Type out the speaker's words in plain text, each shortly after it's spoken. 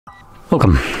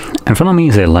Welcome. In front of me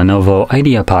is a Lenovo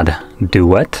Ideapad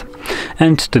Duet,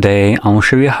 and today I will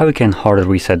show you how you can hard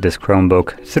reset this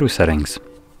Chromebook through settings.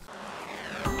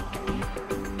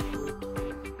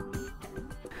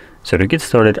 So to get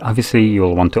started, obviously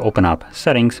you'll want to open up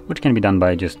settings, which can be done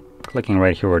by just clicking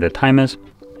right here where the time is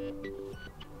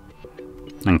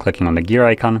and clicking on the gear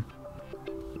icon.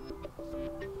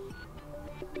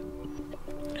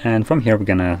 And from here we're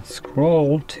gonna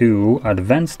scroll to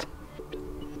Advanced,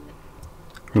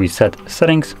 Reset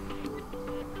Settings,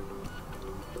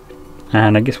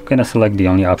 and I guess we're gonna select the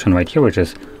only option right here, which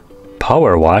is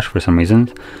Power Wash for some reason,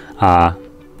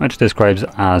 which describes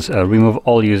as remove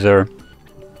all user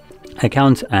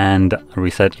accounts and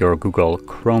reset your Google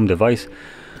Chrome device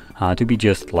to be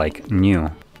just like new.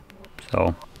 So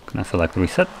I'm gonna select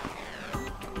Reset,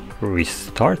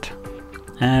 Restart,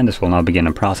 and this will now begin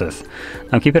a process.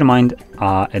 Now keep in mind,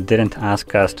 it didn't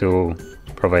ask us to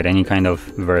provide any kind of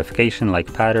verification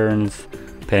like patterns,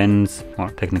 pins, or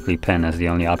technically pin is the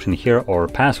only option here, or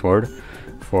password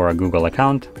for a Google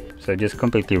account. So it just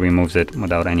completely removes it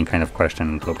without any kind of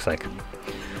question, it looks like.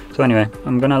 So anyway,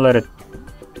 I'm gonna let it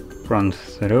run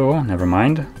through, never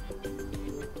mind.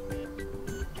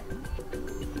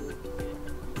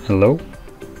 Hello?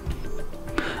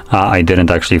 I didn't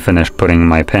actually finish putting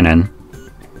my pin in.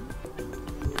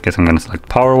 Guess I'm gonna select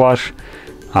Power Wash.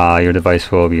 Your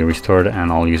device will be restored and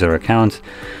all user accounts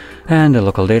and the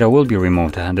local data will be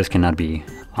removed. This cannot be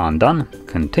undone.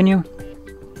 Continue.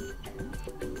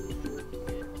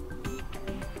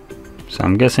 So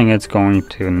I'm guessing it's going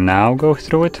to now go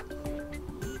through it.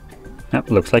 Yep,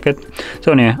 looks like it.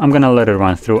 So anyway, I'm gonna let it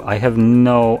run through. I have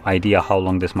no idea how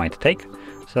long this might take,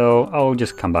 so I'll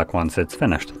just come back once it's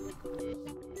finished.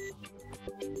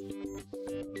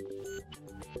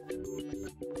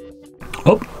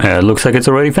 Oh, it looks like it's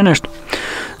already finished.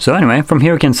 So anyway, from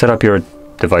here you can set up your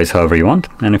device however you want.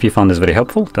 And if you found this video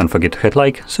helpful, don't forget to hit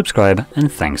like, subscribe,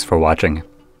 and thanks for watching.